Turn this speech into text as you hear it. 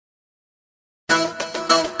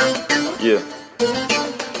Yeah.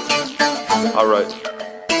 Alright.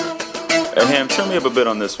 Hey Ham, turn me up a bit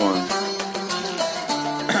on this one.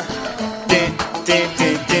 Din, din,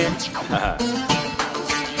 din, din.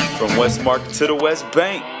 From West Market to the West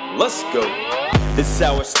Bank. Let's go. This is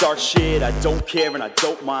how I start shit, I don't care and I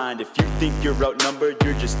don't mind. If you think you're outnumbered,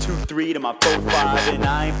 you're just 2-3 to my 4-5. And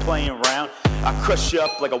I ain't playing around. I crush you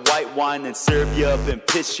up like a white wine, then serve you up and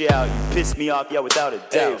piss you out. You piss me off, yeah, without a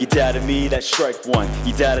doubt. You doubted me, that's strike one.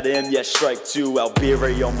 You doubted him, yeah, strike two.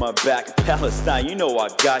 Alberia on my back, Palestine, you know I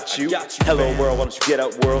got you. Hello world, why don't you get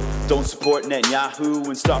out world? Don't support Netanyahu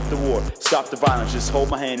and stop the war. Stop the violence, just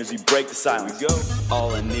hold my hand as we break the silence. Go.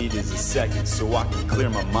 All I need is a second so I can clear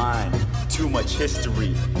my mind. Too much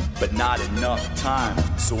history, but not enough time.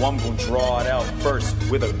 So I'm gonna draw it out first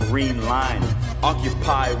with a green line.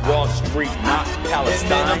 Occupy Wall Street, not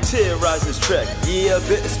Palestine. And I'm terrorizing this track, yeah, I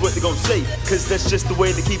bet that's what they're gonna say. Cause that's just the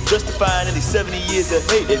way they keep justifying any 70 years of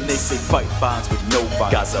hate. And they say fight bonds with no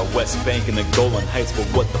violence. Gaza, West Bank, and the Golan Heights. But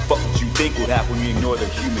what the fuck would you think would happen when you ignore their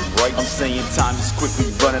human rights? I'm saying time is quickly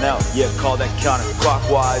running out. Yeah, call that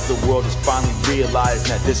counterclockwise. The world is finally realizing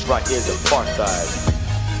that this right here is apartheid.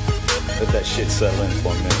 Let that shit settle in for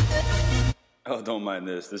a minute. Oh, don't mind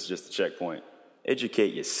this. This is just a checkpoint.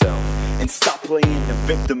 Educate yourself and stop playing the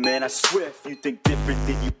victim, man. I swear if you think different,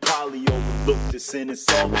 then you probably overlook this. And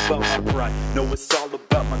it's all about my pride. No, it's all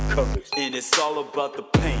about my courage. And it's all about the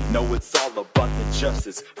pain. No, it's all about the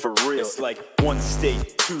justice. For real. It's like 1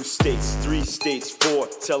 state, 2 states, 3 states, 4.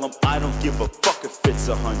 Tell them I don't give a fuck if it's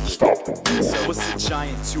 100. So what's a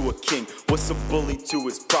giant to a king? What's a bully to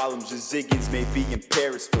his problems? Your Ziggins may be in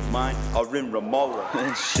Paris, but mine are in Ramallah.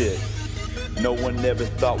 And shit. No one ever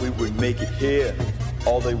thought we would make it here.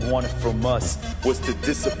 All they wanted from us was to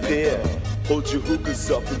disappear. Hold your hookahs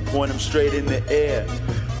up and point them straight in the air.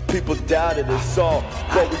 People doubted us all,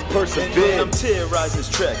 but we persevered. And I'm terrorizing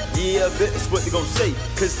this track, yeah, I bet that's what they're gonna say.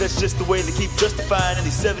 Cause that's just the way they keep justifying any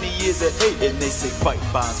 70 years of hate. And they say fight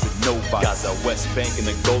bonds with no violence. Gaza, West Bank, and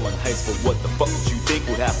the Golan Heights. But what the fuck would you think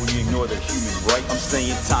would happen when you ignore their human rights? I'm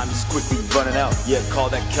saying time is quickly running out. Yeah,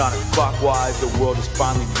 call that counterclockwise. The world is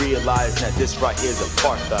finally realizing that this right here is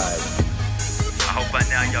apartheid. I hope by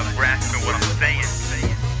now y'all grasping what I'm saying.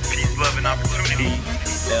 Peace, love, and opportunity.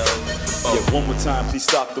 Yeah, one more time, please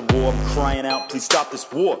stop the war. I'm crying out, please stop this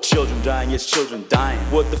war. Children dying, yes, children dying.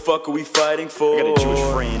 What the fuck are we fighting for? I got a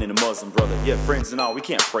Jewish friend and a Muslim brother. Yeah, friends and all, we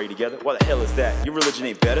can't pray together. Why the hell is that? Your religion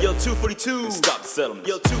ain't better. Yo, 242, and stop the settlement.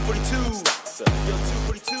 Yo, 242, stop the settlement. Yo,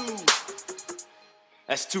 242.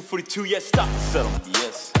 That's 242, yes, stop the settlement,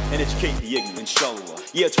 yes. And educate the ignorant, inshallah.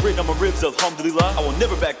 Yeah, it's written on my ribs, alhamdulillah. I will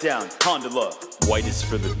never back down, alhamdulillah. White is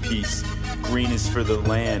for the peace, green is for the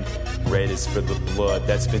land, red is for the blood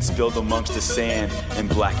that's been spilled amongst the sand, and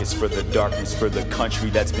black is for the darkness, for the country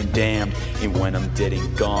that's been damned. And when I'm dead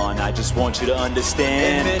and gone, I just want you to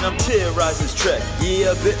understand. And man, I'm terrorizing this track,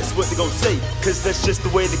 yeah, I bet that's what they're gonna say. Cause that's just the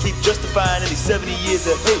way they keep justifying any 70 years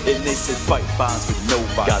of hate. And they say fight bonds with no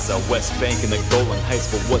violence. Gaza, West Bank, and the Golan Heights.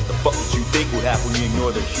 But what the fuck would you think would happen when you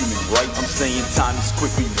ignore their human rights? I'm saying time is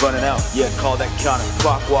quickly running out. Yeah, call that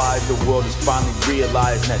counterclockwise. The world is finally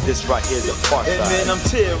realizing that this right here is apartheid. And man, I'm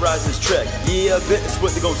terrorizing this track, yeah, I bet that's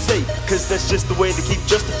what they're gonna say. Cause that's just the way they keep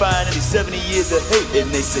justifying any 70 years of hate. And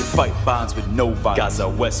they say fight bonds with no violence. Gaza,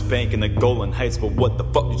 West Bank, and the Golan Heights. But what the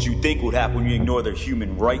fuck did you think would happen when you ignore their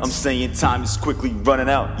human rights? I'm saying time is quickly running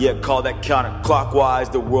out. Yeah, call that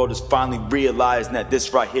counterclockwise. The world is finally realizing that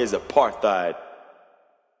this right here is apartheid.